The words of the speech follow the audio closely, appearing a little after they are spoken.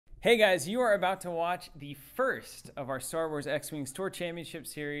Hey guys, you are about to watch the first of our Star Wars X-Wing Store Championship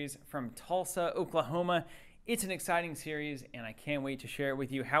series from Tulsa, Oklahoma. It's an exciting series and I can't wait to share it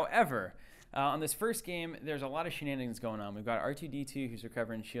with you. However, on this first game, there's a lot of shenanigans going on. We've got R2-D2 who's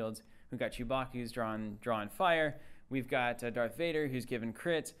recovering shields. We've got Chewbacca who's drawing fire. We've got Darth Vader who's giving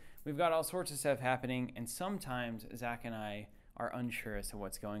crits. We've got all sorts of stuff happening, and sometimes Zach and I are unsure as to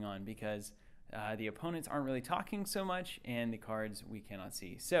what's going on because the opponents aren't really talking so much, and the cards we cannot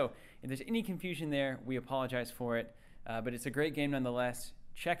see. So if there's any confusion there, we apologize for it. But it's a great game nonetheless.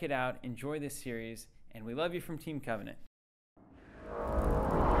 Check it out. Enjoy this series. And we love you from Team Covenant.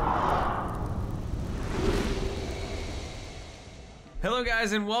 Hello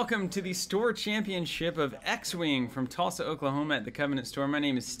guys, and welcome to the Store Championship of X-Wing from Tulsa, Oklahoma at the Covenant Store. My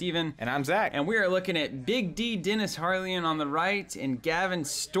name is Steven. And I'm Zach. And we are looking at Big D Dennis Harlien on the right and Gavin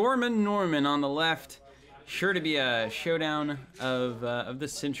Stormin Norman on the left. Sure to be a showdown of the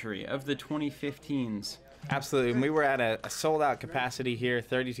century, of the 2015s. Absolutely. And we were at a sold-out capacity here,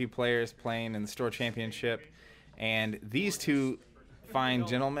 32 players playing in the Store Championship. And these two fine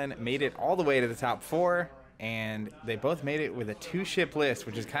gentlemen made it all the way to the top four. And they both made it with a two-ship list,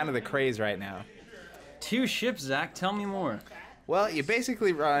 which is kind of the craze right now. Two ships, Zach. Tell me more. Well, you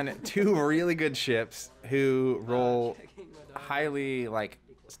basically run two really good ships who roll highly,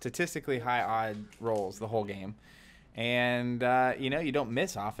 statistically high odd rolls the whole game. And, you don't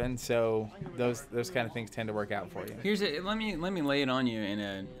miss often, so those kind of things tend to work out for you. Let me lay it on you in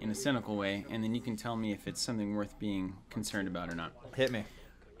a cynical way, and then you can tell me if it's something worth being concerned about or not. Hit me.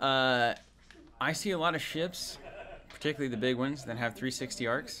 I see a lot of ships, particularly the big ones, that have 360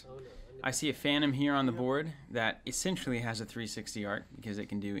 arcs. I see a Phantom here on the board that essentially has a 360 arc because it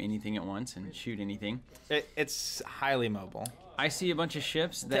can do anything at once and shoot anything. It's highly mobile. I see a bunch of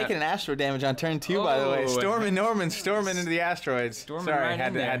ships that... Taking an astro damage on turn 2, by the way. Stormin Norman storming into the asteroids. Sorry, right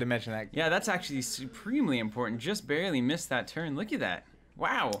had to mention that. Yeah, that's actually supremely important. Just barely missed that turn. Look at that.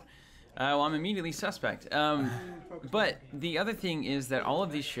 Wow. Well, I'm immediately suspect. But the other thing is that all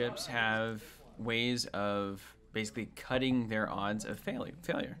of these ships have ways of basically cutting their odds of failure.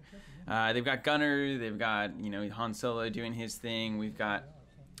 They've got Gunner, they've got Han Solo doing his thing. We've got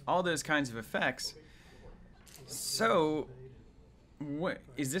all those kinds of effects. So,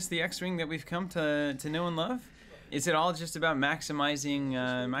 is this the X-Wing that we've come to know and love? Is it all just about maximizing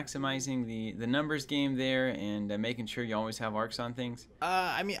the numbers game there and making sure you always have arcs on things?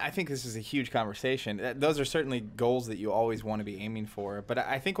 I think this is a huge conversation. Those are certainly goals that you always want to be aiming for. But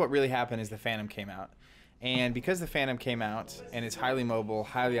I think what really happened is the Phantom came out. And because the Phantom came out and it's highly mobile,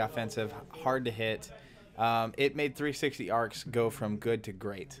 highly offensive, hard to hit, it made 360 arcs go from good to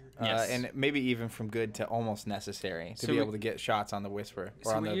great. Yes. And maybe even from good to almost necessary to be able to get shots on the Whisper.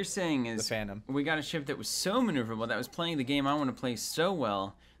 Or so on what you're saying is the Phantom. We got a ship that was so maneuverable, that was playing the game I want to play so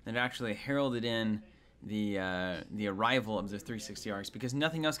well, that it actually heralded in the arrival of the 360 arcs because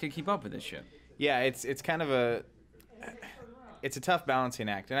nothing else could keep up with this ship. Yeah, it's kind of it's a tough balancing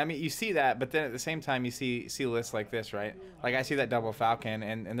act. And I mean, you see that, but then at the same time, you see lists like this, right? Like I see that double Falcon,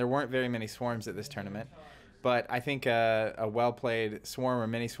 and there weren't very many swarms at this tournament. But I think a well-played swarm or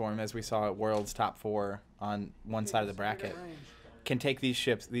mini-swarm, as we saw at World's top 4 on one side of the bracket, can take these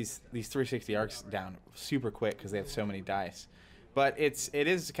ships, these 360 arcs down super quick because they have so many dice. But it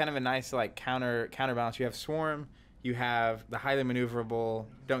is kind of a nice counterbalance. You have swarm, you have the highly maneuverable,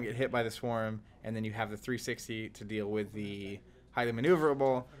 don't get hit by the swarm, and then you have the 360 to deal with the highly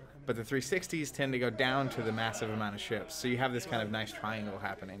maneuverable. But the 360s tend to go down to the massive amount of ships. So you have this kind of nice triangle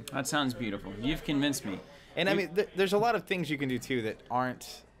happening. That sounds beautiful. You've convinced me. And I mean, there's a lot of things you can do too that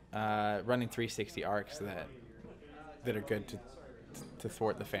aren't running 360 arcs that are good to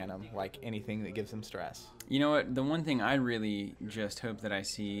thwart the Phantom, like anything that gives them stress. You know what? The one thing I really just hope that I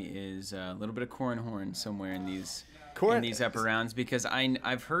see is a little bit of Corran Horn somewhere in these upper rounds, because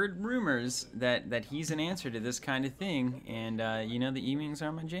I've heard rumors that he's an answer to this kind of thing, and the E-Wings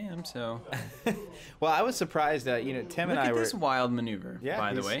are my jam. So, well, I was surprised that Tim and I were. Look at this wild maneuver. Yeah,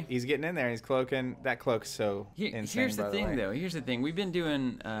 by the way, he's getting in there. He's cloaking. That cloak's so insane. Here's the thing, though. Here's the thing. We've been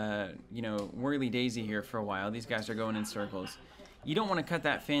doing whirly daisy here for a while. These guys are going in circles. You don't want to cut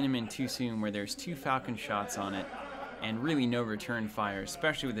that Phantom in too soon, where there's 2 Falcon shots on it, and really no return fire,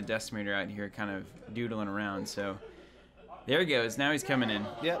 especially with the Decimator out here kind of doodling around. So. There he goes. Now he's coming in.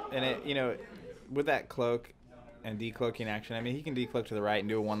 Yep, and with that cloak and decloaking action, I mean, he can decloak to the right and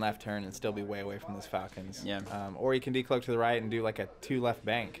do a 1 left turn and still be way away from those Falcons. Yeah. Or he can decloak to the right and do like a 2 left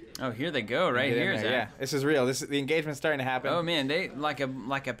bank. Oh, here they go, right here, Zach. Yeah, this is real. The engagement's starting to happen. Oh man, they like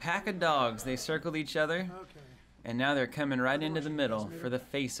a pack of dogs. They circled each other. And now they're coming right into the middle for the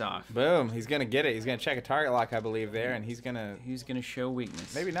face-off. Boom. He's going to get it. He's going to check a target lock, I believe, there, and he's going to show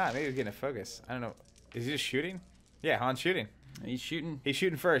weakness. Maybe not. Maybe he's getting a focus. I don't know. Is he just shooting? Yeah, Han's shooting. He's shooting. He's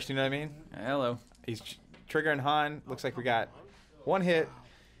shooting first, you know what I mean? Hello. He's triggering Han. Looks like we got one hit.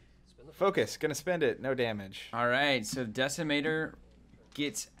 Focus. Going to spend it. No damage. All right, so Decimator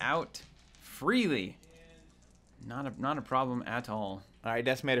gets out freely. Not a problem at all. All right,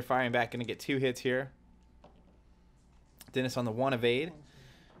 Decimator firing back. Going to get 2 hits here. Dennis on the 1 evade.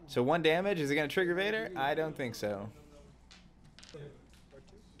 So 1 damage. Is it going to trigger Vader? I don't think so.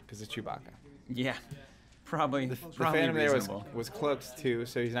 Because it's Chewbacca. Yeah, probably. The probably Phantom reasonable. there was cloaked too,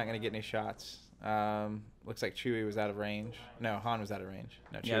 so he's not going to get any shots. Looks like Chewie was out of range. No, Han was out of range.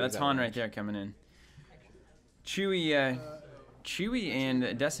 No, Chewie yeah, that's Han right there coming in. Chewie and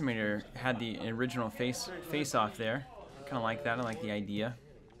Decimator had the original face off there. Kind of like that. I like the idea.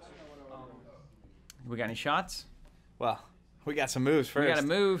 We got any shots? Well, we got some moves first. We got to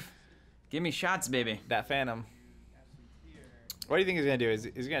move. Give me shots, baby. That Phantom. What do you think he's going to do? Is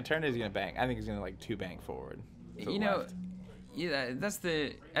he going to turn or is he going to bank? I think he's going to, like, 2-bank forward. You know, yeah, that's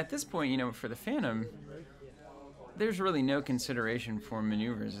the... At this point, you know, for the Phantom, there's really no consideration for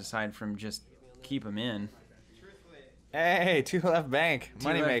maneuvers aside from just keep him in. Hey, 2 left bank.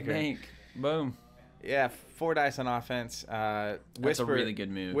 Moneymaker. Bank. Boom. Yeah, 4 dice on offense. That's Whisper, a really good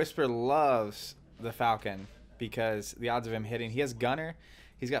move. Whisper loves the Falcon because the odds of him hitting... He has Gunner.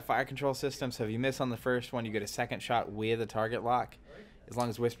 He's got fire control system, so if you miss on the first one, you get a second shot with a target lock. As long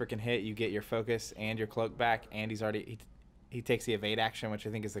as Whisper can hit, you get your focus and your cloak back, and he takes the evade action, which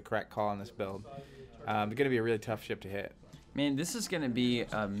I think is the correct call on this build. It's going to be a really tough ship to hit. Man, this is going to be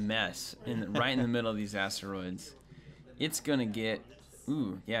a mess right in the middle of these asteroids. It's going to get...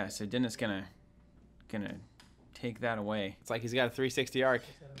 Ooh, yeah, so Dennis gonna take that away. It's like he's got a 360 arc.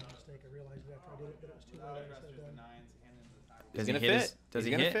 Does he hit? fit? Does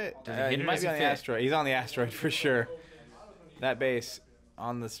he gonna hit? fit. Does he hit He or might does be he on the fit? asteroid. He's on the asteroid for sure. That base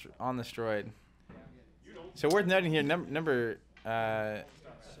on the asteroid. So worth noting here, yeah.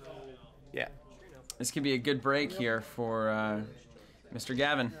 This could be a good break here for Mr.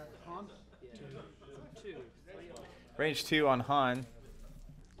 Gavin. Range 2 on Han.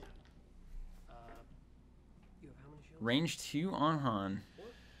 Range 2 on Han.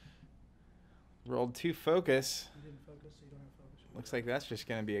 Rolled 2 focus. Looks like that's just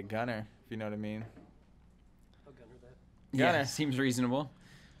going to be a gunner, if you know what I mean. Yeah, Gunner. seems reasonable.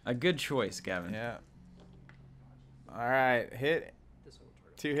 A good choice, Gavin. Yeah. All right, hit.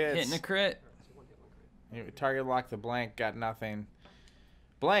 2 hits. Hitting a crit. Target lock the blank, got nothing.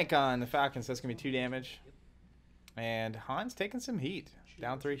 Blank on the Falcon, so that's going to be 2 damage. And Han's taking some heat.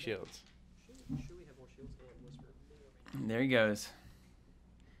 Down 3 shields. There he goes.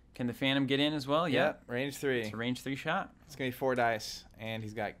 Can the Phantom get in as well? Yep. Range 3. It's a range 3 shot. It's going to be 4 dice, and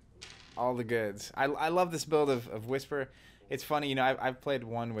he's got all the goods. I love this build of Whisper. It's funny, you know, I've played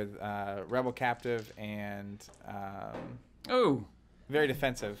one with Rebel Captive and very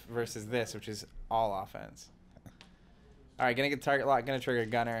defensive versus this, which is all offense. All right, going to get target lock, going to trigger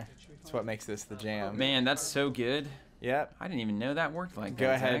gunner. That's what makes this the jam. Man, that's so good. Yep. I didn't even know that worked like that.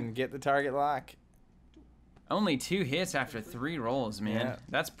 Go ahead Zach. and get the target lock. Only 2 hits after 3 rolls, man. Yeah.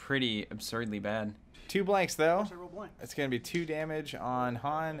 That's pretty absurdly bad. 2 blanks, though. It's going to be 2 damage on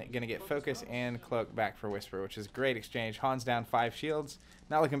Han. Going to get focus and cloak back for Whisper, which is great exchange. Han's down 5 shields.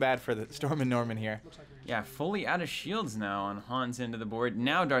 Not looking bad for the Storm and Norman here. Yeah, fully out of shields now on Han's end of the board.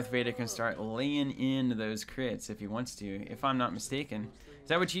 Now Darth Vader can start laying in those crits if he wants to, if I'm not mistaken. Is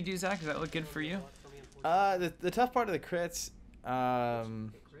that what you do, Zach? Does that look good for you? The tough part of the crits,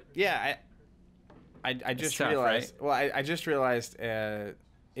 yeah, I just tough, realized. right? Well, I just realized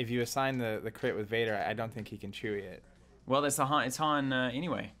if you assign the crit with Vader, I don't think he can Chewie it. Well, that's Han. It's Han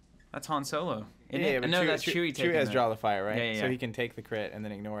anyway. That's Han Solo. Isn't Yeah, it? but No, Chewie, that's Chewie taking Chewie has that. draw the fire, right? Yeah, yeah, So yeah. he can take the crit and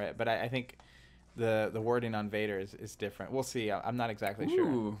then ignore it. But I think the wording on Vader is different. We'll see. I'm not exactly sure.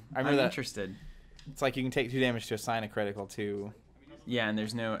 Ooh, I I'm remember that interested. it's like you can take 2 damage to assign a critical to. Yeah, and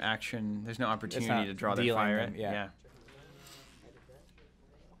there's no action. There's no not opportunity to draw their dealing fire. them, yeah.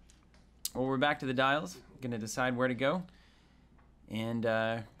 Well, we're back to the dials. Gonna decide where to go, and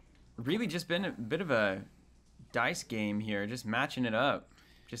really just been a bit of a dice game here, just matching it up,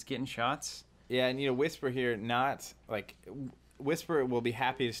 just getting shots. Yeah, and you know, Whisper here, not like Whisper will be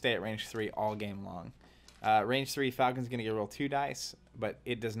happy to stay at range 3 all game long. Range 3, Falcon's gonna get roll 2 dice, but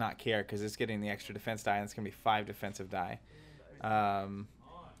it does not care because it's getting the extra defense die, and it's gonna be 5 defensive die.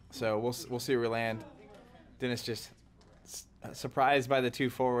 So we'll see where we land. Dennis just surprised by the 2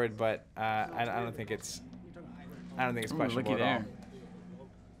 forward, but I don't think it's Ooh, questionable looky at all. there.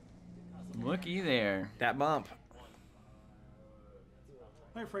 Looky there. That bump.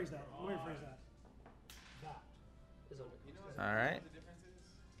 Let me rephrase that. That is a All right.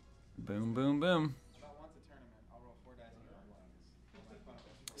 Boom, boom, boom.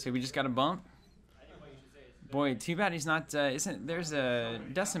 So we just got a bump. Boy, too bad he's not. Isn't there's a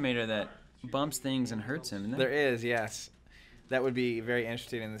decimator that bumps things and hurts him? Isn't there? There is, yes. That would be very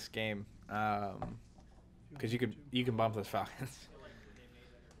interesting in this game, because you can bump those Falcons.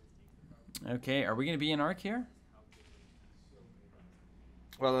 Okay, are we gonna be in arc here?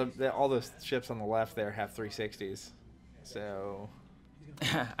 Well, all those ships on the left there have 360s, so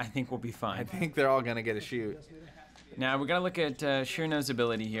I think we'll be I fine. think they're all gonna get a shoot. Now we gotta look at Sure Know's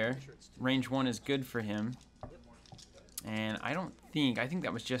ability here. Range 1 is good for him, and I think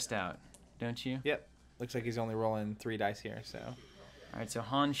that was just out, don't you? Yep. Looks like he's only rolling 3 dice here, so. All right, so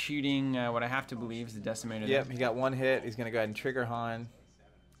Han shooting what I have to believe is the decimator. Yep, there. he got 1 hit. He's gonna go ahead and trigger Han.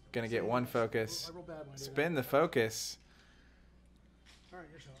 Gonna get 1 focus. Spin the focus. All right,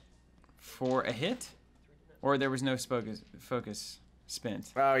 your shot. For a hit, or there was no focus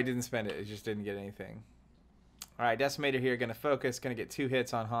spent. Oh, he didn't spend it. It just didn't get anything. All right, decimator here, gonna focus. Gonna get 2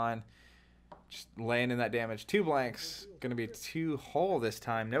 hits on Han. Just laying in that damage. 2 blanks. Gonna be 2 whole this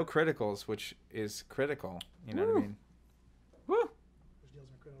time. No criticals, which is critical. You know what I mean? Woo!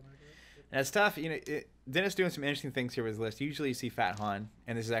 And it's tough. You know, Dennis doing some interesting things here with his list. Usually you see Fat Han,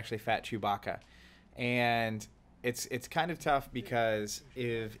 and this is actually Fat Chewbacca. And it's kind of tough because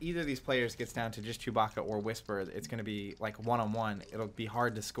if either of these players gets down to just Chewbacca or Whisper, it's going to be like one-on-one. It'll be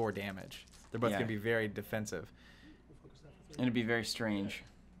hard to score damage. They're both going to be very defensive. And it'd be very strange.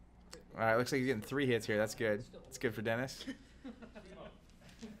 All right, looks like he's getting 3 hits here. That's good. That's good for Dennis.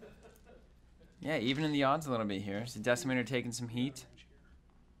 Yeah, even in the odds a little bit here. Is the decimator taking some heat?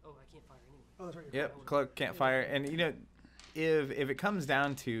 Oh, I can't fire anyway. Oh, that's right. Yep, Cloak can't fire. And, you know, if it comes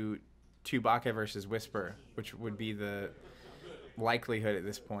down to Chewbacca versus Whisper, which would be the likelihood at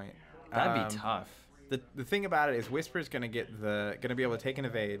this point. That'd be tough. The thing about it is Whisper's gonna be able to take an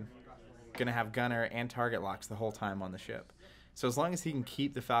evade, gonna have gunner and target locks the whole time on the ship. So as long as he can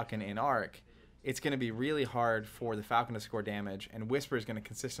keep the Falcon in arc, it's gonna be really hard for the Falcon to score damage, and Whisper is gonna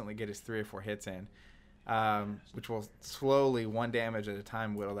consistently get his 3 or 4 hits in, which will slowly 1 damage at a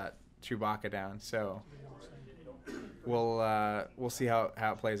time whittle that Chewbacca down. So we'll see how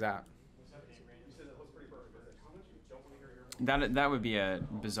it plays out. That would be a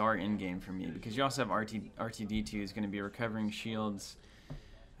bizarre end game for me because you also have RTD2 who's going to be recovering shields.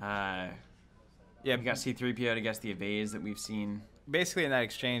 Yeah, you got C-3PO to guess the evades that we've seen. Basically, in that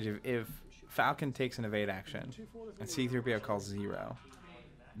exchange, if Falcon takes an evade action and C-3PO calls 0,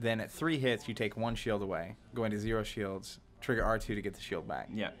 then at 3 hits you take 1 shield away, going to 0 shields, trigger R2 to get the shield back.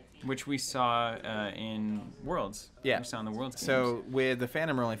 Yeah, which we saw in Worlds. Yeah, we saw in the Worlds games. So with the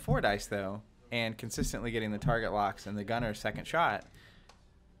Phantom rolling 4 dice though, and consistently getting the target locks and the gunner's second shot,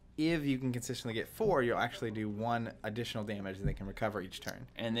 if you can consistently get 4, you'll actually do 1 additional damage that they can recover each turn.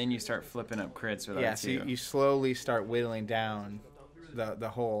 And then you start flipping up crits with yeah, R2. so you slowly start whittling down the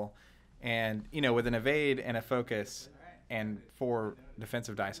hole. And, you know, with an evade and a focus and 4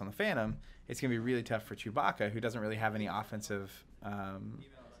 defensive dice on the Phantom, it's going to be really tough for Chewbacca, who doesn't really have any offensive.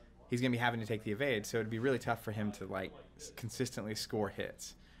 He's going to be having to take the evade, so it'd be really tough for him to, like, consistently score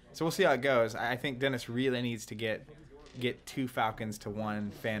hits. So we'll see how it goes. I think Dennis really needs to get 2 Falcons to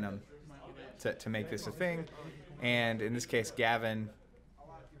 1 Phantom to make this a thing. And in this case, Gavin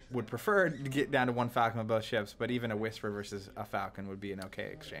would prefer to get down to 1 Falcon on both ships, but even a Whisper versus a Falcon would be an okay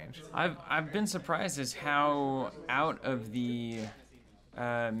exchange. I've been surprised as how out of the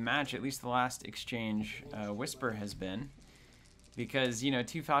match, at least the last exchange, Whisper has been. Because, you know,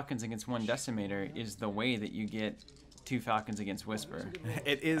 2 Falcons against 1 Decimator is the way that you get 2 Falcons against Whisper.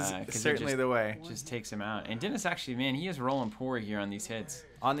 It is certainly the way. Just takes him out. And Dennis actually, man, he is rolling poor here on these hits.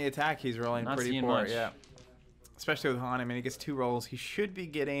 On the attack, he's rolling pretty poor. Much. Yeah, especially with Han. I mean, he gets 2 rolls. He should be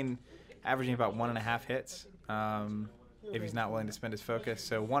averaging about 1.5 hits if he's not willing to spend his focus.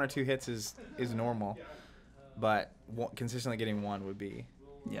 So 1 or 2 hits is normal, but consistently getting 1 would be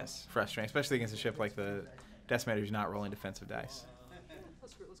frustrating, especially against a ship like the Decimator who's not rolling defensive dice.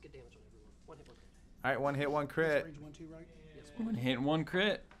 Let's get damage on everyone. 1 hit, 1 crit. All right, 1 hit, 1 crit. Range 1, 2, right? Yes. 1 hit, 1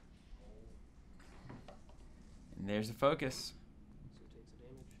 crit. And there's the focus.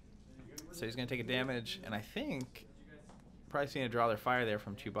 So he's going to take a damage, and I think probably seeing a draw their fire there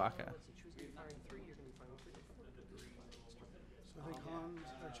from Chewbacca. So I think Han,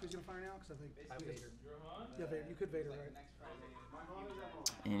 Chew's going to fire now? Because I think Vader. Yeah, Vader. You could Vader, right?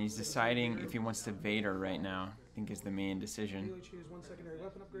 And he's deciding if he wants to Vader right now. I think is the main decision. Choose 1 secondary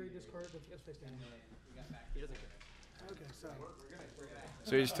weapon upgrade, discard, face damage. He doesn't care. Okay, so.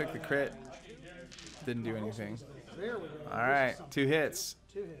 So he just took the crit. Didn't do anything. There we go. All right, 2 hits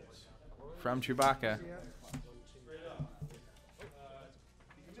 2 hits. from Chewbacca. Yeah.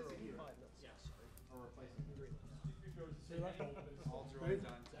 Ready?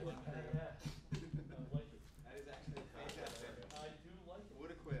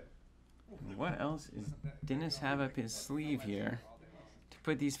 What else is Dennis have up his sleeve here to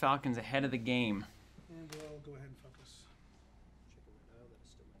put these Falcons ahead of the game? And we'll go ahead and focus.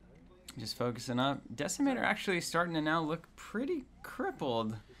 Just focusing up. Decimator actually starting to now look pretty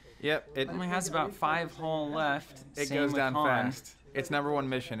crippled. Yep, it Only has about 5 hull left. it Same goes with down Han. fast. Its #1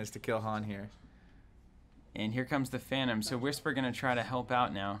 mission is to kill Han here. And here comes the Phantom. So Whisper gonna try to help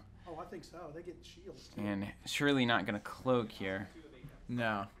out now, Oh, I think so. They get shields. Too. and surely not gonna cloak here.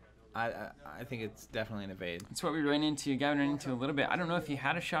 No, I think it's definitely an evade. That's what we ran into. Gavin ran into a little bit. I don't know if he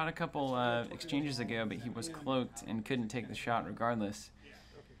had a shot a couple exchanges ago, but he was cloaked and couldn't take the shot regardless.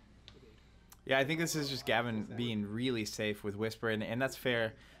 Yeah, I think this is just Gavin being really safe with Whisper, and that's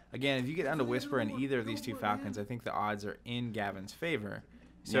fair. Again, if you get down to Whisper in either of these 2 Falcons, I think the odds are in Gavin's favor.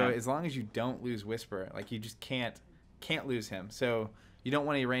 So Yeah. as long as you don't lose Whisper, like you just can't lose him. So you don't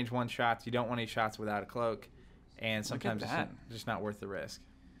want any range 1 shots. You don't want any shots without a cloak, and sometimes it's that. just not worth the risk.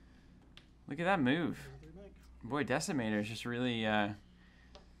 Look at that move. Boy, Decimator is just really...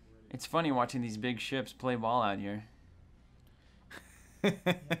 it's funny watching these big ships play ball out here.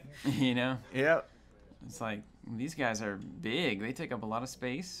 You know? Yep, It's like, these guys are big. They take up a lot of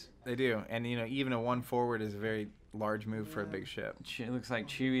space. they do. And, even a 1 forward is a very large move for a big ship. It looks like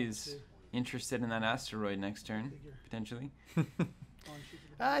Chewie's interested in that asteroid next turn, potentially.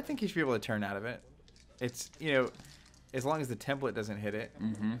 I think he should be able to turn out of it. It's, as long as the template doesn't hit it.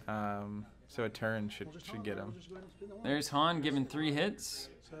 So a turn should get him. There's Han giving 3 hits.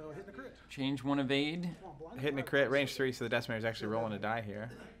 So hitting the crit. Change 1 evade. Come on, blind. Hitting a crit, range 3, so the Decimator is actually rolling a die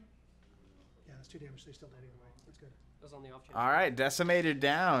here. Yeah, that's 2 damage. They still dead anyway. That's good. That's on the off chance. All right, Decimator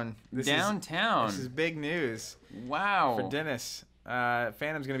down. Downtown. This is big news Wow. for Dennis.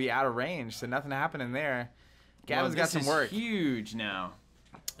 Phantom's going to be out of range, so nothing happening there. Well, Gavin's got this some is work. huge now.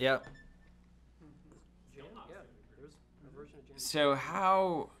 Yep. Yeah, there's a version of Jan. So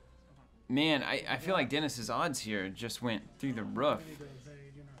how... Man, I feel like Dennis's odds here just went through the roof. They go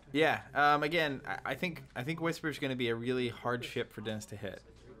evade. You're not gonna. Yeah. Again, I think Whisper's going to be a really hard ship for Dennis to hit.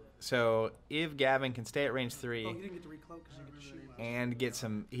 So if Gavin can stay at range 3 Oh, you didn't get to recloak because you get to shoot. and get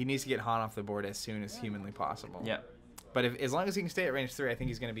some, he needs to get Han off the board as soon as humanly possible. Yep. But as long as he can stay at range 3, I think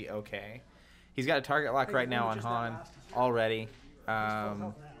he's going to be okay. He's got a target lock right now on Han already.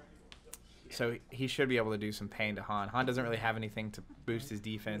 So he should be able to do some pain to Han. Han doesn't really have anything to boost his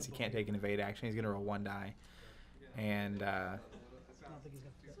defense. He can't take an evade action. He's going to roll 1 die. And I don't think he's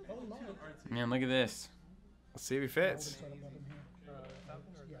got. Oh, no. Man, look at this. let's see if he fits. Start above him here. Falcon?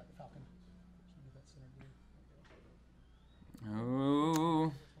 Yeah, the Falcon. So get that center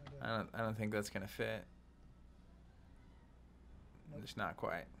view. Oh. I don't think that's going to fit. Just not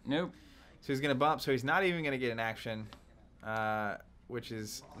quite. Nope. So he's going to bump. So he's not even going to get an action, which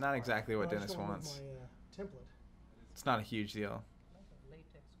is not exactly what Oh, I just Dennis wanna wants. move my, template. It's not a huge deal.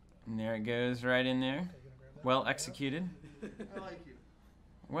 And there it goes right in there. Okay, gonna grab that. Well executed. I like you.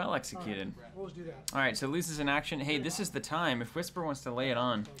 Well executed. We'll just do that. All right, so loses an action. Hey, this is the time. If Whisper wants to lay it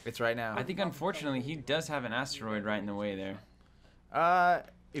on. It's right now. I think, unfortunately, he does have an asteroid right in the way there.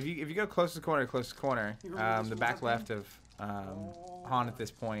 If you go closest corner, the back left of Han at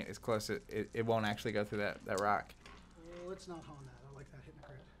this point is close. It won't actually go through that rock. Let's not hone that. I like that hitting a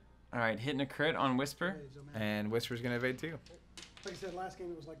crit. All right, hitting a crit on Whisper. Evades, oh, man. And Whisper's going to evade too. Like I said, last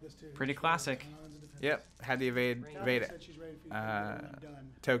game it was like this too. Pretty Just classic. tons of defense. Yep, had the evade Gavin said she's ready for you to be done.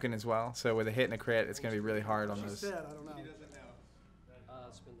 token as well. So with a hit and a crit, it's going to be really hard on She those. said, I don't know.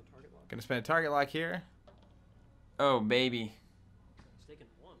 Spin the target lock. Going to spend a target lock here. Oh, baby. It's taking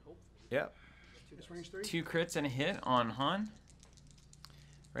 1, hopefully. Yep. It's range 3? 2 crits and a hit on Han.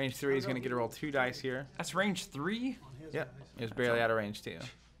 Range 3 is going to get to roll 2 dice here. That's range 3? On his Yep. guys. He was barely out of range too.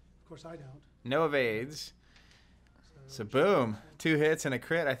 Of course I don't. No evades. So boom, 2 hits and a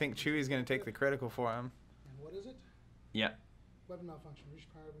crit. I think Chewie's going to take the critical for him. And what is it? Yep. Weapon malfunction. Reach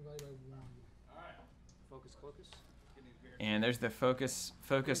power of value by 1. Focus, clocus. And there's the focus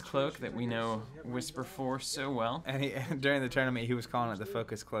cloak that we know Whisper for so well. And during the tournament, he was calling it the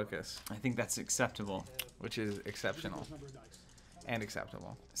Focus Clocus, I think that's acceptable. which is exceptional Number of dice. and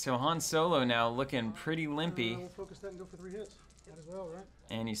acceptable. So Han Solo now looking pretty limpy. We'll focus that and go for 3 hits. Might as well, right?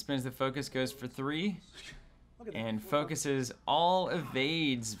 And he spins the focus, goes for 3. and focuses all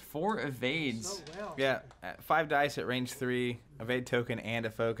evades, 4 evades. So well. Yeah, 5 dice at range 3, evade token, and a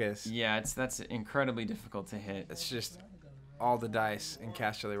focus. Yeah, that's incredibly difficult to hit. It's just all the dice in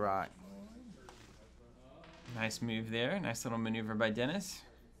Casterly Rock. Nice move there. Nice little maneuver by Dennis.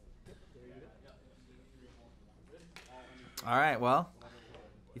 All right, well,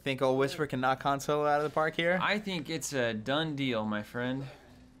 you think old Whisper can knock Han Solo out of the park here? I think it's a done deal, my friend.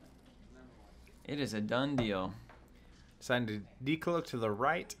 It is a done deal. Deciding to decloak to the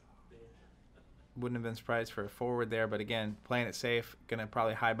right. Wouldn't have been surprised for a forward there, but again, playing it safe. Gonna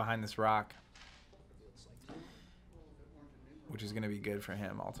probably hide behind this rock, which is gonna be good for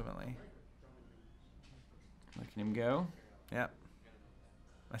him ultimately. Look at him go. Yep.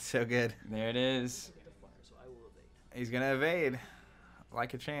 That's so good. There it is. He's gonna evade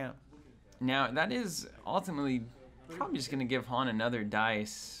like a champ. Now, that is ultimately probably just going to give Han another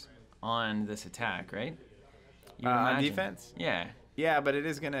dice on this attack, right? You would On imagine. defense? Yeah. Yeah, but it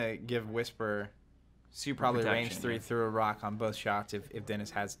is gonna give Whisper Super probably protection, range 3 yeah. through a rock on both shots if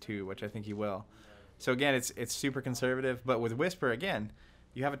Dennis has 2, which I think he will. So again, it's super conservative, but with Whisper again,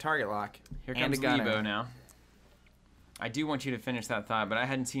 you have a target lock. Here and comes a gunner. Lebo now. I do want you to finish that thought, but I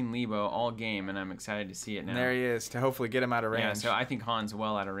hadn't seen Lebo all game, and I'm excited to see it now. And there he is to hopefully get him out of range. Yeah, so I think Han's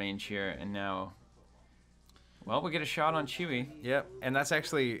well out of range here, and now, well, we'll get a shot on Chewie. Yep, and that's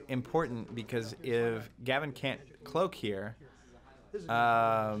actually important because if Gavin can't cloak here,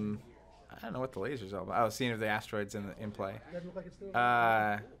 I don't know what the laser's all about. I was seeing if the asteroid's in play. Doesn't look like it's still.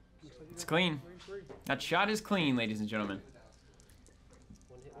 It's clean. That shot is clean, ladies and gentlemen.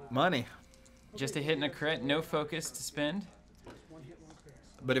 Money. Just a hit and a crit, no focus to spend. One hit, one crit.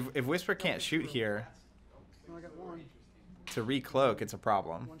 But if Whisper can't shoot here No, I got one. to recloak, it's a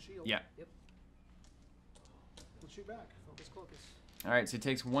problem. One shield. Yeah. Let's shoot back. Focus, focus. All right, so it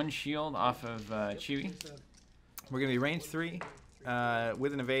takes 1 shield off of Chewie. We're going to be range 3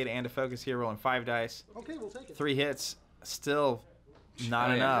 with an evade and a focus here, rolling 5 dice. Okay, we'll take it. 3 hits, still not Oh,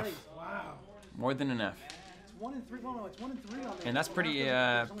 yeah. enough. Great. Wow. More than enough. It's 1 in 3. Oh, no, it's 1 in 3 on there. And that's pretty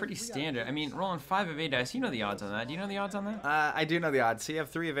There's only pretty 3 standard. I mean, rolling 5 evade dice, you know the odds on that. Do you know the odds on that? I do know the odds. So you have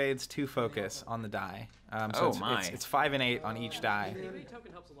 3 evades, 2 focus on the die. So Oh, it's, my. It's 5 and 8 on each die Every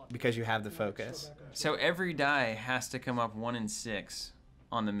token helps a lot. because you have the focus. So every die has to come up 1 and 6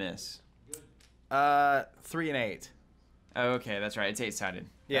 on the miss. 3 and 8. Oh, okay, that's right. It's 8-sided.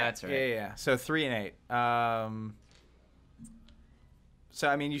 Yeah, That's right. Yeah. So 3 and 8. So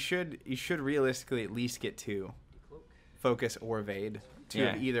I mean, you should realistically at least get 2, focus or evade, 2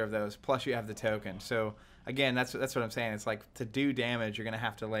 Yeah. of either of those. Plus you have the token. So again, that's what I'm saying. It's like to do damage, you're gonna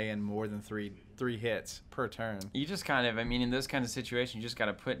have to lay in more than three hits per turn. You just kind of, I mean, in those kinds of situations, you just got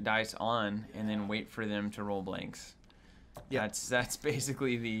to put dice on and then wait for them to roll blanks. Yeah. That's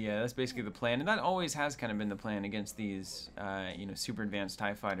basically the plan, and that always has kind of been the plan against these super advanced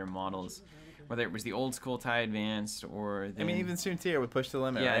TIE fighter models, whether it was the old school TIE Advanced or I mean, even Soontir would push the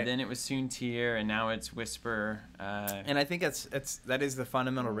limit, yeah, right? then it was Soontir, and now it's Whisper. And I think that is the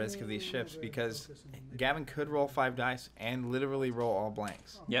fundamental risk of these ships because Gavin could roll 5 dice and literally roll all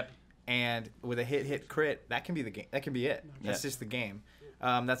blanks. Yep. And with a hit crit, that can be the game. That can be it. That's Yeah. just the game.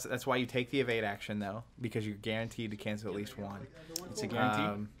 That's why you take the evade action though, because you're guaranteed to cancel at least 1. It's a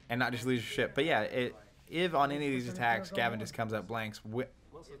guarantee. And not just lose your ship. But yeah, if on any of these attacks Gavin just comes up blanks,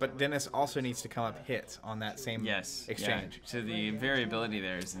 but Dennis also needs to come up hits on that same Yes. exchange. Yeah. So the variability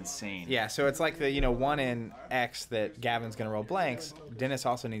there is insane. Yeah, so it's like the 1 in X that Gavin's gonna roll blanks. Dennis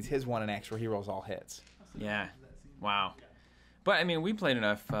also needs his 1 in X where he rolls all hits. Yeah. Wow. But I mean, we played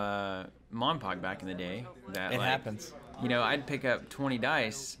enough Monpog back in the day that It happens. I'd pick up 20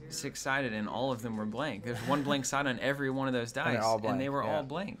 dice, 6-sided, and all of them were blank. There's 1 blank side on every one of those dice, they're all blank, and they were yeah. all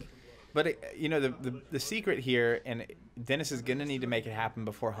blank. But the secret here, and Dennis is gonna need to make it happen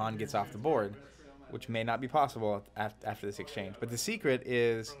before Han gets off the board, which may not be possible after this exchange. But the secret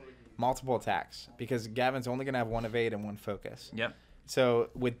is multiple attacks because Gavin's only gonna have 1 evade and 1 focus. Yep.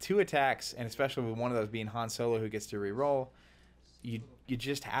 So with 2 attacks, and especially with one of those being Han Solo who gets to re-roll, you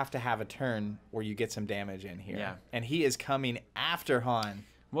just have to have a turn where you get some damage in here. Yeah. And he is coming after Han.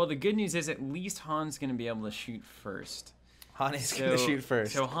 Well, the good news is at least Han's going to be able to shoot first. Han is going to shoot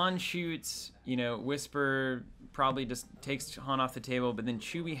first. So Han shoots, Whisper probably just takes Han off the table, but then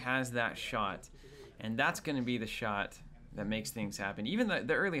Chewie has that shot, and that's going to be the shot that makes things happen. Even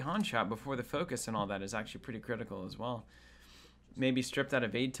the early Han shot before the focus and all that is actually pretty critical as well. Maybe strip that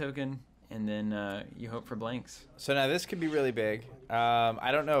evade token, and then you hope for blanks. So now this could be really big.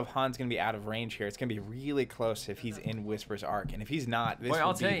 I don't know if Han's going to be out of range here. It's going to be really close if he's in Whisper's arc. And if he's not, this Boy, will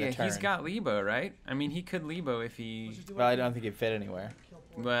I'll be tell the you, turn. he's got Lebo, right? I mean, he could Lebo if he... Well, I don't think he'd fit anywhere.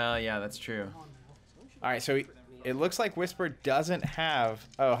 Well, yeah, that's true. All right, so it looks like Whisper doesn't have...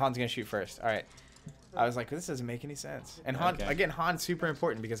 Oh, Han's going to shoot first. All right. I was like, this doesn't make any sense. And Han, again, Han's super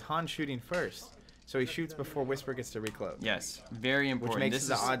important because Han's shooting first. So he shoots before Whisper gets to recloak. Yes, very important. Which makes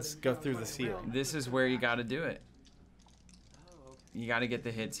the odds go through the ceiling. This is where you got to do it. You got to get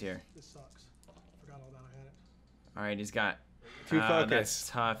the hits here. This sucks. Forgot all about I had it. All right, he's got... Two focus. That's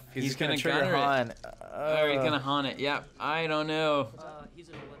tough. He's going to trigger trigger Han. it. Oh, he's going to Han it. Yep, I don't know. He's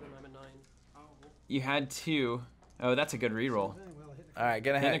at 11, I'm at 9. You had 2. Oh, that's a good reroll. All right,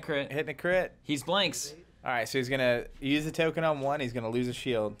 gonna Hitting a crit. Hitting a crit. He's blanks. All right, so he's going to use the token on 1. He's going to lose a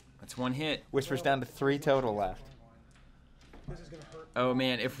shield. That's 1 hit. Whisper's down to 3 total left. This is gonna hurt. Oh,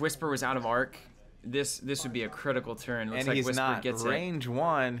 man, if Whisper was out of arc, this would be a critical turn. Looks And like he's Whisper not. gets Range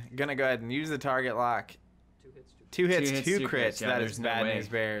 1. Going to go ahead and use the target lock. 2 hits, 2 2 hits, 2 crits. Yeah, That there's is no bad way. news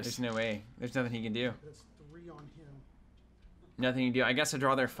bears. There's no way. There's nothing he can do. That's 3 on him. Nothing you can do. I guess a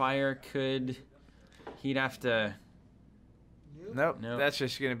draw their fire could... He'd have to... Nope. Nope. That's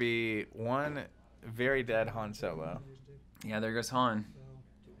just going to be 1 very dead Han Solo. Yeah, there goes Han.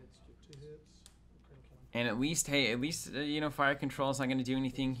 2 hits. 2 hits. And at least, hey, you know, fire control's not going to do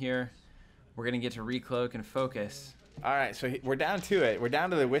anything here. We're going to get to recloak and focus. All right, so we're down to it. We're down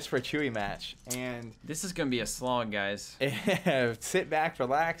to the Whisper Chewie match. And This is going to be a slog, guys. sit back,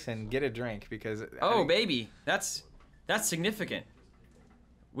 relax, and get a drink because... Oh, baby. That's significant.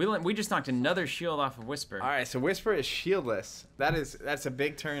 We just knocked another shield off of Whisper. All right, so Whisper is shieldless. That's a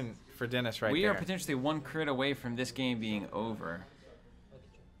big turn for Dennis right We there. are potentially 1 crit away from this game being over.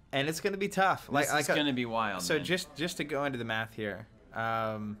 And it's going to be tough. This is going to be wild, So man. just to go into the math here,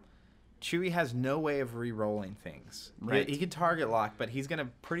 Chewie has no way of re-rolling things. Right. He can target lock, but he's going to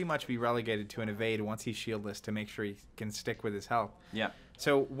pretty much be relegated to an evade once he's shieldless to make sure he can stick with his health. Yeah.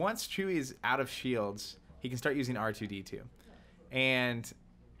 So once Chewie is out of shields, he can start using R2-D2. And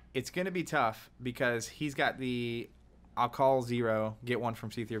it's going to be tough because he's got the I'll call 0, get 1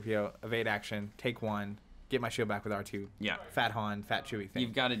 from C-3PO, evade action, take 1, get my shield back with R2. Yeah. Fat Han, fat Chewie thing.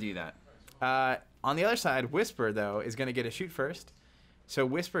 You've got to do that. On the other side, Whisper, though, is going to get a shoot first. So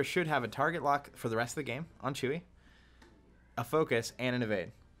Whisper should have a target lock for the rest of the game on Chewie, a focus, and an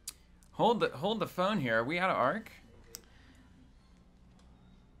evade. Hold the phone here. Are we out of arc?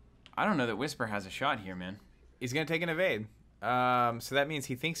 I don't know that Whisper has a shot here, man. He's going to take an evade. So that means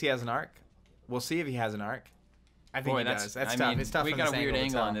he thinks he has an arc. We'll see if he has an arc. I think he does. That's tough. It's tough. We from got a this weird to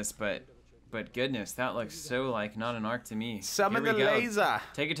angle tell. on this, but goodness, that looks so like not an arc to me. Summon Here the we go. laser.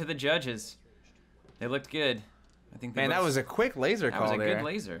 Take it to the judges. They looked good. I think they Man, that looked- was a quick laser that call was a there. good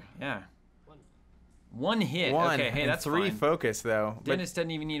laser. Yeah. 1 hit. 1 Okay, hey, and that's 3 fine. focus though. But, Dennis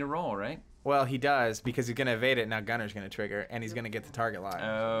doesn't even need a roll, right? well, he does because he's going to evade it. Now Gunner's going to trigger, and he's going to get the target lock,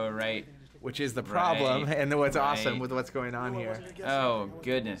 Oh, right. which is the problem. Right. And what's awesome Right. with what's going on here. Oh,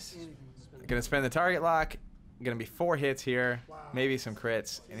 goodness. Going to spend the target lock. Going to be 4 hits here, maybe some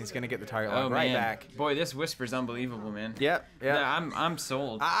crits, and he's going to get the target lock Oh, right man. back. Boy, this Whisper's unbelievable, man. Yep. Yeah, I'm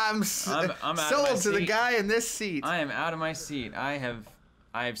sold. I'm I'm out of my sold to the seat. guy in this seat. I am out of my seat. I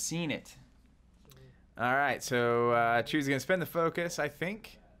have seen it. All right, so Chew's going to spend the focus, I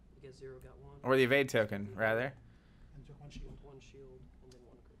think, You get 0, got 1. or the evade token, rather. And took 1 shield. 1 shield, and then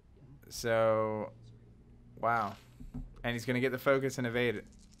 1 crit. Yeah. So, wow. And he's going to get the focus and evade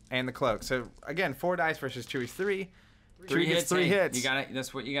and the cloak. So, again, 4 dice versus Chewie's 3. 3 gets 3 hey, hits. You got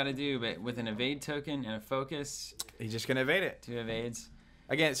That's what you got to do. But with an evade token and a focus, He's just going to evade it. 2 evades.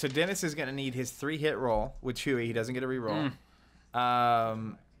 Again, so Dennis is going to need his 3-hit roll with Chewie. He doesn't get a reroll.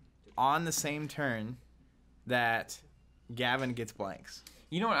 On the same turn that Gavin gets blanks.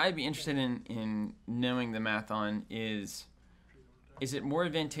 You know what I'd be interested in knowing the math on is it more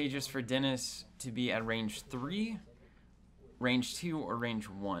advantageous for Dennis to be at range 3, range 2, or range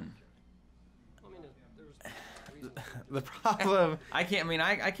 1? I mean, there's reasons. The problem... I can't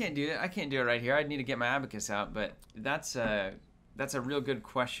do it. I can't do it right here. I'd need to get my abacus out, but that's a real good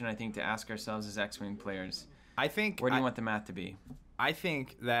question, I think, to ask ourselves as X-Wing players. I think... Where do you want the math to be? I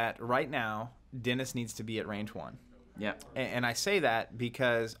think that right now, Dennis needs to be at range 1. Yeah. And I say that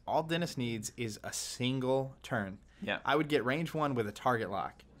because all Dennis needs is a single turn. Yeah. I would get range 1 with a target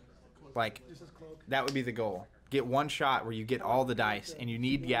lock. Like, that would be the goal. Get 1 shot where you get all the dice, and you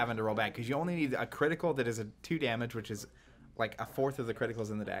need Gavin to roll back. Because you only need a critical that is a 2 damage, which is like a fourth of the criticals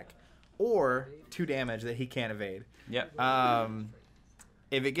in the deck. Or 2 damage that he can't evade. Yep.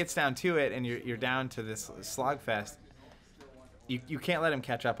 If it gets down to it, and you're down to this slogfest, you can't let him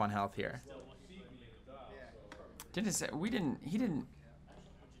catch up on health here. He didn't.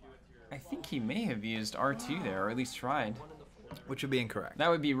 I think he may have used R2 there, or at least tried. Which would be incorrect. That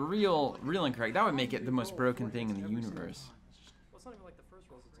would be real incorrect. That would make it the most broken thing in the universe. Well, it's not even like the first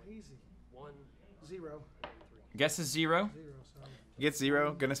rolls. It's like Easy. 1, 0. Guesses 0. 0, so He gets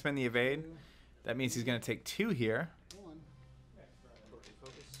 0. Gonna spend the evade. That means he's gonna take 2 here. 1.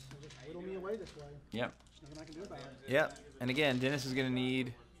 Just whittle me away this way. Yep. There's nothing I can do about it. Yep. And again, Dennis is gonna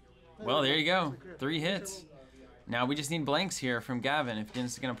need. Well, there you go. 3 hits. Now we just need blanks here from Gavin if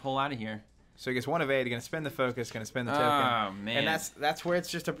Dennis is going to pull out of here. So he gets 1 evade. Gonna spend the focus. Gonna spend the token. Oh, man. And that's where it's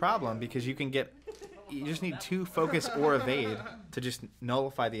just a problem because you just need 2 focus or evade to just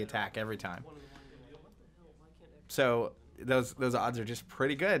nullify the attack every time. So those odds are just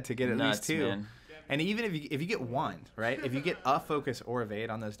pretty good to get at Nuts, least 2. man. And even if you get 1, right? If you get a focus or evade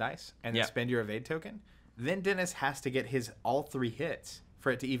on those dice and then Yeah. spend your evade token, then Dennis has to get his all 3 hits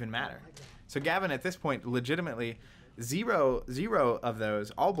for it to even matter. So Gavin at this point legitimately 0 of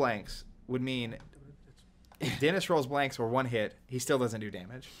those all blanks would mean if Dennis rolls blanks or 1 hit, he still doesn't do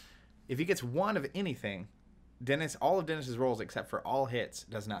damage. If he gets 1 of anything, all of Dennis's rolls except for all hits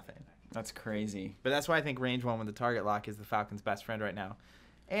does nothing. That's crazy. But that's why I think range 1 with the target lock is the Falcon's best friend right now.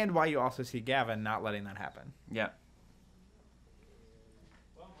 And why you also see Gavin not letting that happen. Yeah.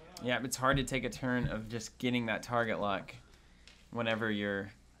 Yeah, it's hard to take a turn of just getting that target lock whenever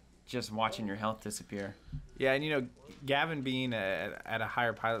you're just watching your health disappear. Yeah, and Gavin being at a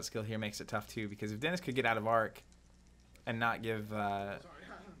higher pilot skill here makes it tough too, because if Dennis could get out of arc and not give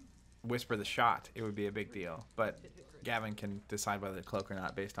Whisper the shot, it would be a big deal. But Gavin can decide whether to cloak or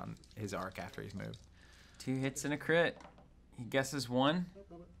not based on his arc after he's moved. 2 hits and a crit. He guesses 1. Nope,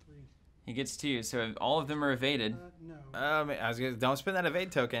 nope, 3. He gets 2. So all of them are evaded. No. Don't spend that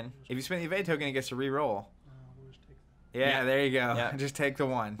evade token. If you spend the evade token, he gets to re-roll. We'll just take that. Yeah, Yeah. there you go. Yeah. Just take the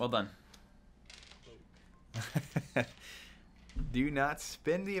 1. Well done. Do not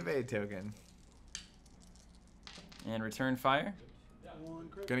spend the evade token. And return fire. 1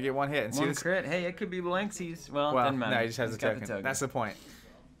 crit. Gonna get 1 hit. And see 1 this? crit. Hey, it could be blanks. Well, Well, doesn't matter. no, he just has He's the got token. That's the point.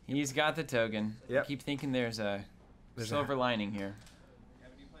 He's got the token. Yep. I keep thinking there's a There's silver lining here.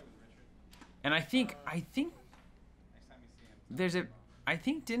 And I think there's a. I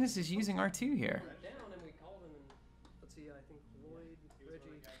think Dennis is using R2 here. Down and we called him and let's see, I think Lloyd,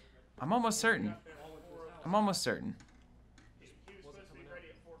 Reggie. I'm almost certain.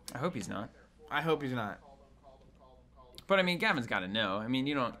 I hope he's not. I hope he's not. But I mean, Gavin's got to know. I mean,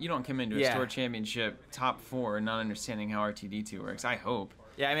 you don't come into a Yeah. store championship top 4 and not understanding how R2D2 works. I hope.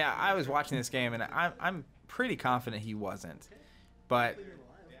 Yeah, I mean, I was watching this game, and I'm pretty confident he wasn't. But,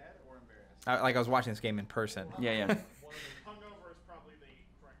 I was watching this game in person. Yeah, yeah. Hungover is probably the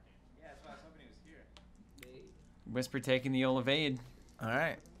correct answer. Yeah, that's why I was hoping he was here. Whisper taking the old evade. All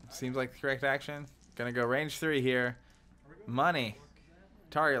right. Seems like the correct action. Gonna go range 3 here. Money.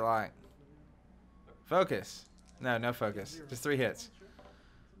 Target lock. Focus. No focus. Just 3 hits.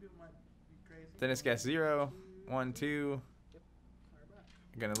 Dennis gets 0, 1, 2.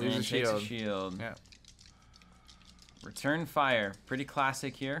 Gonna lose And the takes a shield. shield. Yeah. Return fire. Pretty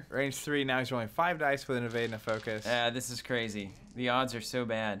classic here. Range 3. Now he's rolling 5 dice with an evade and a focus. This is crazy. The odds are so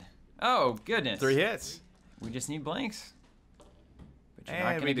bad. Oh, goodness. 3 hits. We just need blanks. But you're And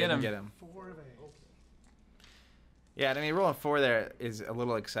not we going to didn't get get them. him. 4 evade. Yeah, I mean, rolling 4 there is a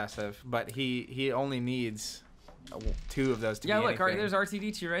little excessive, but he only needs 2 of those to Yeah, be look, anything. there's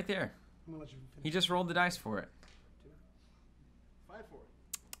RTD2 right there. I'm gonna let you finish. He just rolled the dice for it. 5 for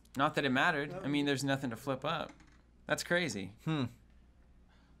it. Not that it mattered. I mean, there's nothing to flip up. That's crazy. I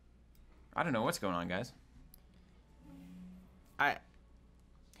don't know what's going on, guys.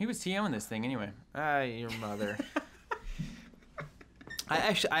 He was TMing this thing anyway. Your mother.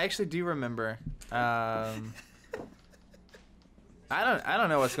 I actually do remember. I don't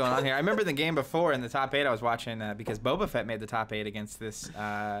know what's going on here. I remember the game before in the top 8 I was watching because Boba Fett made the top 8 against this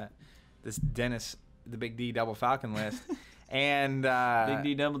Dennis, the Big D double Falcon list, and Big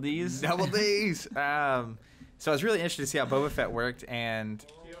D double Ds. double Ds. So I was really interested to see how Boba Fett worked and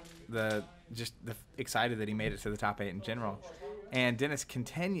just excited that he made it to the top 8 in general. And Dennis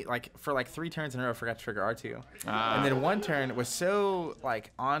continued for 3 turns in a row forgot to trigger R2, and then 1 turn was so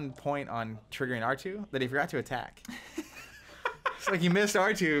on point on triggering R2 that he forgot to attack. It's he missed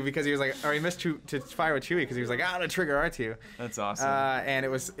R2 because he was or he missed to fire with Chewie because he was I'm gonna trigger R2. That's awesome.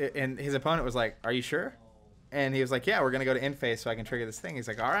 And his opponent was are you sure? And he was yeah, we're gonna go to end phase so I can trigger this thing. He's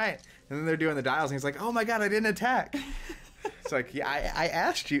all right. And then they're doing the dials, and he's oh my god, I didn't attack. It's yeah, I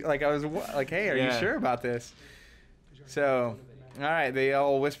asked you, I was hey, are you sure about this? So, all right, the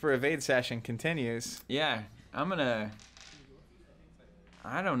old Whisper evade session continues. Yeah, I'm gonna.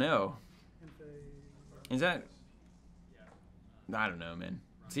 I don't know. Is that? I don't know, man.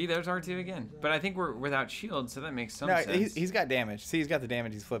 See, there's R2 again. But I think we're without shield, so that makes some sense. He's got damage. See, he's got the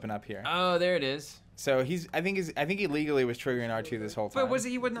damage he's flipping up here. Oh, there it is. So I think he legally was triggering R2 this whole time. But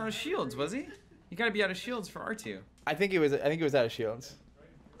he wasn't on shields, was he? You gotta be out of shields for R2. I think it was out of shields.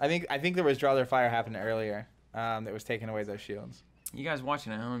 I think there was draw their fire happened earlier. That was taking away those shields. You guys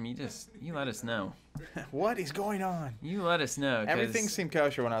watching at home, you let us know. What is going on? You let us know. Everything seemed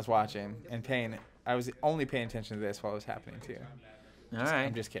kosher when I was watching and paying. I was only paying attention to this while it was happening too. All right.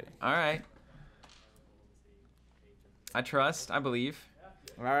 I'm just kidding. All right. I trust. I believe.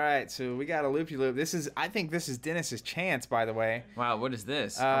 All right, so we got a loop-de-loop. I think this is Dennis's chance, by the way. Wow, what is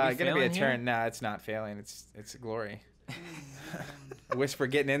this? Gonna be a turn. No, it's not failing. It's glory. Whisper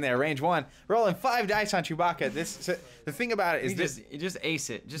getting in there. Range 1. Rolling 5 dice on Chewbacca. The thing about it is you just ace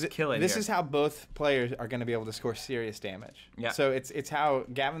it. Just kill it. This is how both players are going to be able to score serious damage. Yeah. So it's how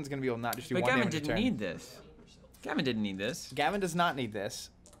Gavin's going to be able to not just do but one Gavin damage a turn. didn't need this. Gavin didn't need this. Gavin does not need this.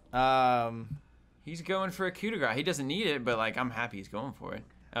 He's going for a coup de grace. He doesn't need it, but like I'm happy he's going for it.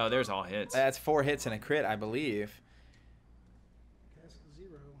 Oh, there's all hits. That's 4 hits and a crit, I believe. Guess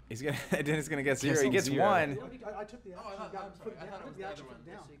 0. Dennis gonna get 0. Guess He gets 0. 1. I took the action. Put the action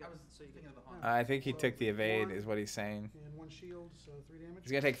down. I think he took the evade, is what he's saying. And 1 shield, so 3 damage.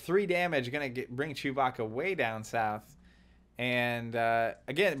 He's gonna take 3 damage. Gonna bring Chewbacca way down south. And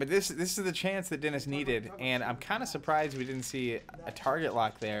again, but this is the chance that Dennis needed, and I'm kind of surprised we didn't see a target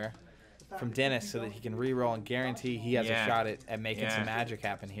lock there from Dennis so that he can re-roll and guarantee he has a shot at making some magic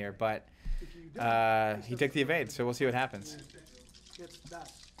happen here. But he took the evade, so we'll see what happens. It's that.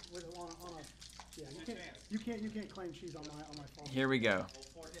 Yeah, you can't claim cheese on my phone. Here we go.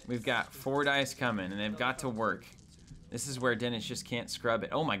 We've got 4 dice coming, and they've got to work. This is where Dennis just can't scrub it.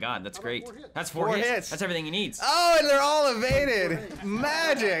 Oh my God, that's great. That's 4 hits. That's everything he needs. Oh, and they're all evaded.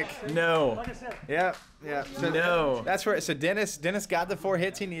 Magic. No. Like I said, Yep. So No. That's where. So Dennis got the 4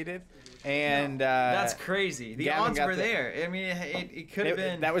 hits he needed, and That's crazy. The Gavin odds got were the- there. I mean, it could have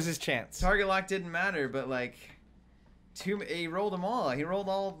been. That was his chance. Target lock didn't matter, but like, he rolled them all. He rolled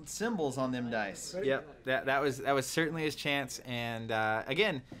all symbols on them dice. Yep, that was certainly his chance. And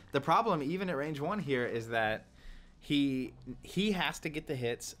again, the problem even at range 1 here is that he has to get the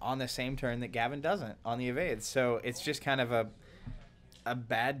hits on the same turn that Gavin doesn't on the evades. So it's just kind of a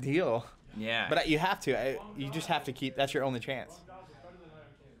bad deal. Yeah. But you have to. You just have to keep. That's your only chance.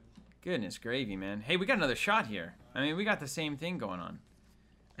 Goodness gravy, man. Hey, we got another shot here. I mean, we got the same thing going on.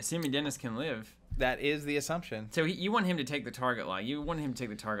 Assuming Dennis can live. That is the assumption. So you want him to take the target lock. You want him to take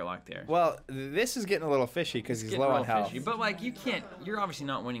the target lock there. Well, this is getting a little fishy because he's Getting low real on health. fishy. But like, you can't. You're obviously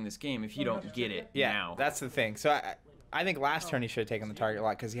not winning this game if you don't get it now. That's the thing. So I think last turn he should have taken the target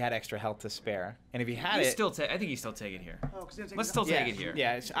lock because he had extra health to spare. And if he had I it, think you still take it here. oh, 'cause he didn't take Let's it still out. take it here.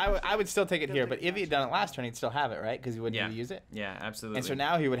 Yeah, I would still take it here. But if he had done it last turn, he'd still have it, right? Because he wouldn't need to use it. Yeah, absolutely. And so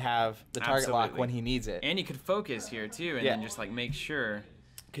now he would have the target lock Absolutely. when he needs it. And he could focus here too, and then just like make sure.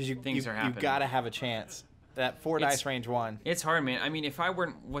 Because things are happening. You've got to have a chance. That 4 dice range 1. It's hard, man. I mean, if I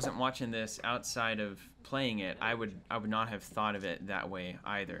wasn't watching this outside of playing it, I would not have thought of it that way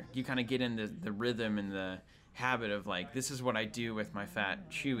either. You kind of get in the rhythm and the habit of like, this is what I do with my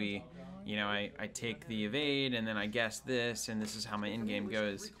fat Chewy. You know, I take the evade and then I guess this, and this is how my end game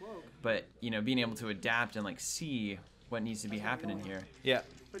goes. But you know, being able to adapt and like see what needs to be happening here. Yeah.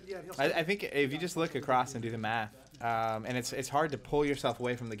 But yeah, he'll I think if you just look across and do the math, and it's hard to pull yourself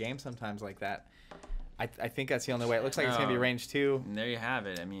away from the game sometimes like that. I think that's the only way. It looks like it's going to be range 2. And there you have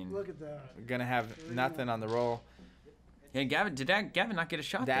it. I mean, look at that. We're going to have nothing on the roll. yeah, Gavin, Gavin not get a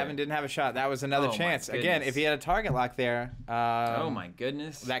shot Gavin there? didn't have a shot. That was another Oh, my chance. Again, goodness. if he had a target lock there, Oh my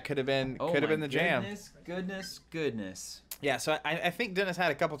goodness. that could have been Oh the my jam. Goodness. Yeah, so I think Dennis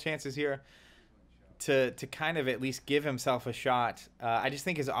had a couple chances here to kind of at least give himself a shot. I just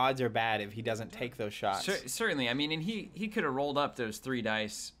think his odds are bad if he doesn't take those shots. Certainly. I mean, and he could have rolled up those 3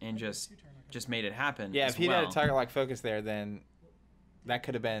 dice and just made it happen. Yeah, as if he well. had a target lock focus there, then that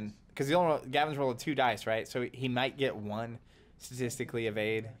could have been because Gavin's rolled 2 dice, right? So he might get 1 statistically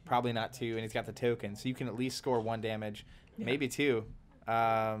evade, probably not 2, and he's got the token, so you can at least score 1 damage, maybe 2.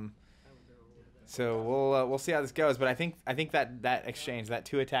 So we'll see how this goes, but I think that exchange, that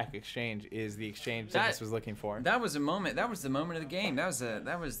 2 attack exchange, is the exchange that Dennis was looking for. That was a moment. That was the moment of the game. That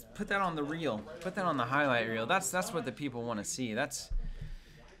was put that on the reel. Put that on the highlight reel. That's what the people want to see. That's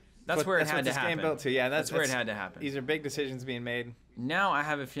where it had to happen. That's what this game built to. Yeah, that's where it had to happen. These are big decisions being made. Now I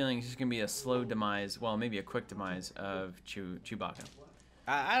have a feeling it's just gonna be a slow demise. Well, maybe a quick demise of Chewbacca.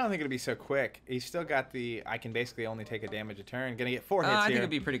 I don't think it'll be so quick. He's still got the I can basically only take a damage a turn. Gonna get 4 hits I here. think it'll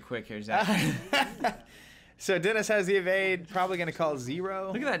be pretty quick here, Zach. So Dennis has the evade. Probably gonna call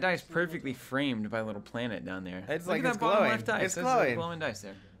 0. Look at that dice perfectly framed by a little planet down there. It's Look like at it's that bottom glowing. left dice. It's That's glowing. a glowing dice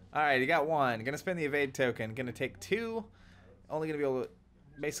there. All right, you got 1. Gonna spend the evade token. Gonna take 2. Only gonna be able to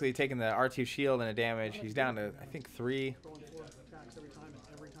basically taking the R2 shield and a damage. He's down to I think 3. Rolling 4 attacks every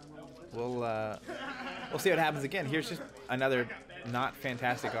time rolling defense. we'll see what happens again. Here's just another not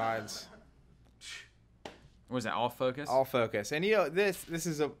fantastic odds. Was that all focus? All focus. And this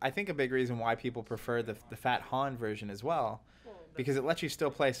is I think a big reason why people prefer the Fat Han version as well, because it lets you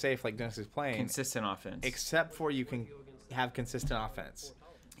still play safe like Dennis is playing. Consistent offense. Except for you can have consistent offense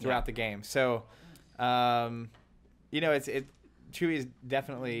throughout the game. So, Chewie is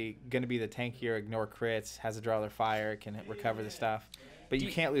definitely going to be the tankier, ignore crits, has a draw their fire, can recover the stuff. But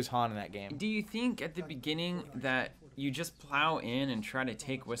you can't lose Han in that game. Do you think at the beginning that you just plow in and try to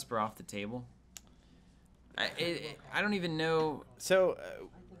take Whisper off the table? I don't even know. So,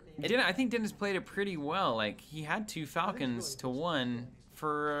 I think Dennis played it pretty well. Like, he had 2 Falcons to 1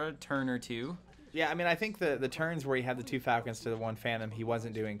 for a turn or 2. Yeah, I mean, I think the turns where he had the 2 Falcons to the 1 Phantom, he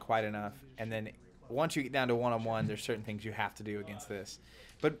wasn't doing quite enough. And then once you get down to 1-on-1, there's certain things you have to do against this.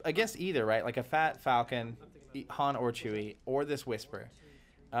 But against either, right? Like a Fat Falcon, Han or Chewie, or this Whisper,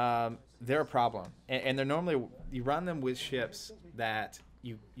 they're a problem. And they're normally, you run them with ships that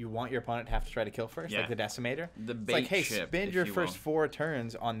you want your opponent to have to try to kill first, like the Decimator. The bait it's like, hey, ship, spend your first 4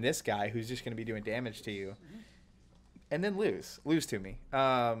 turns on this guy who's just going to be doing damage to you. And then lose to me.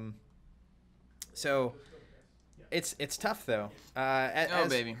 So it's tough though.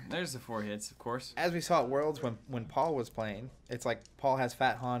 Baby, there's the 4 hits, of course. As we saw at Worlds when Paul was playing, it's like Paul has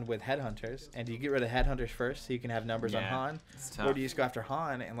Fat Han with Headhunters, and do you get rid of Headhunters first so you can have numbers on Han, or do you just go after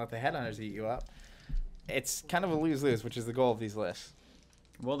Han and let the Headhunters eat you up? It's kind of a lose-lose, which is the goal of these lists.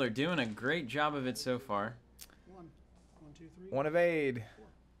 Well, they're doing a great job of it so far. 1, 2, 3. 1 evade.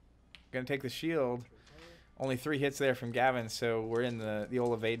 Gonna take the shield. Only 3 hits there from Gavin, so we're in the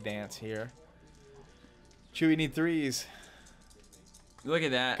old evade dance here. Chewie need 3s. Look at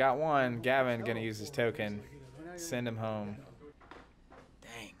that. Got 1. Gavin gonna use his token. Send him home.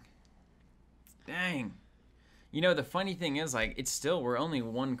 Dang. You know, the funny thing is, like, we're only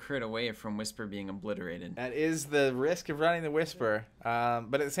 1 crit away from Whisper being obliterated. That is the risk of running the Whisper.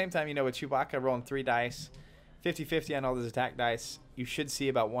 But at the same time, with Chewbacca rolling 3 dice, 50-50 on all those attack dice, you should see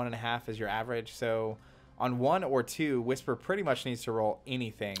about 1.5 as your average. So on 1 or 2, Whisper pretty much needs to roll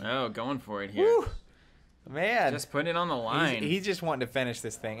anything. Oh, going for it here. Woo! Man. Just put it on the line. He's just wanting to finish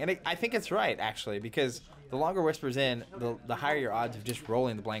this thing. And I think it's right, actually, because the longer Whisper's in, the higher your odds of just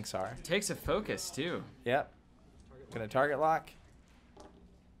rolling the blanks are. Takes a focus, too. Yep. Gonna target lock.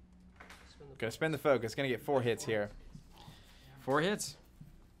 Gonna spin the focus. Gonna get 4 hits here. 4 hits.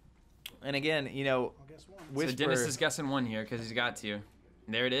 And again, Whisper. So Dennis is guessing 1 here because he's got to.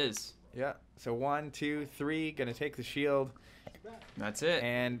 There it is. Yeah. So 1, 2, 3. Gonna take the shield. That's it.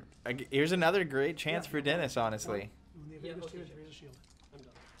 And here's another great chance for Dennis, honestly.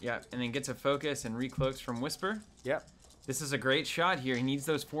 Yeah, and then gets a focus and recloaks from Whisper. Yep. This is a great shot here. He needs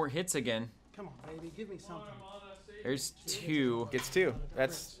those 4 hits again. Come on, baby, give me something. There's 2. Gets 2.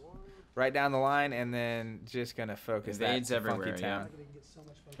 That's right down the line, and then just gonna focus Evades that to everywhere, Funky Town.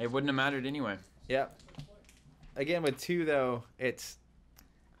 It wouldn't have mattered anyway. Yep. Again, with 2 though, it's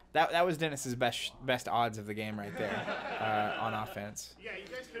that was Dennis's best odds of the game right there on offense. Yeah, you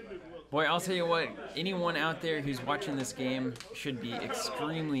guys couldn't move Will. Boy, I'll tell you what. Anyone out there who's watching this game should be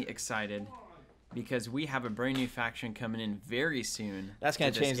extremely excited, because we have a brand new faction coming in very soon. That's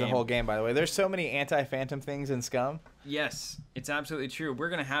going to change the whole game, by the way. There's so many anti-Phantom things in Scum. Yes, it's absolutely true. We're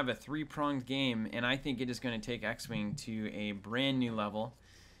going to have a 3-pronged game, and I think it is going to take X-Wing to a brand new level.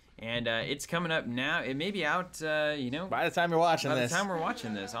 And it's coming up now. It may be out, by the time you're watching by this. the time we're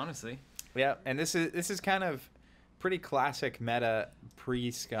watching this, honestly. Yeah, and this is kind of pretty classic meta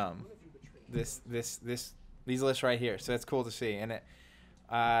pre-Scum. These lists right here. So that's cool to see. And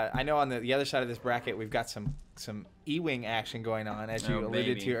I know on the other side of this bracket we've got some E-wing action going on, as you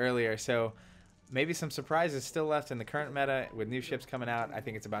alluded to earlier. So maybe some surprises still left in the current meta with new ships coming out. I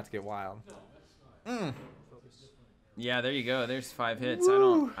think it's about to get wild. Yeah, there you go. There's 5 hits.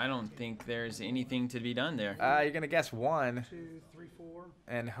 Woo. I don't think there's anything to be done there. You're gonna guess 1, 2, 3, 4,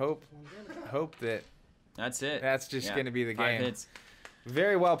 and hope that That's it. that's just gonna be the 5 game. hits.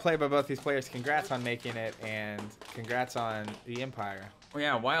 Very well played by both these players. Congrats on making it, and congrats on the Empire. Well,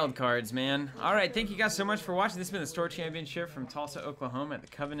 yeah, wild cards, man. All right, thank you guys so much for watching. This has been the Store Championship from Tulsa, Oklahoma at the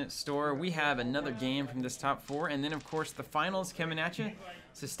Covenant Store. We have another game from this top 4, and then, of course, the finals coming at you.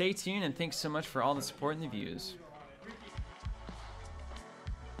 So stay tuned, and thanks so much for all the support and the views.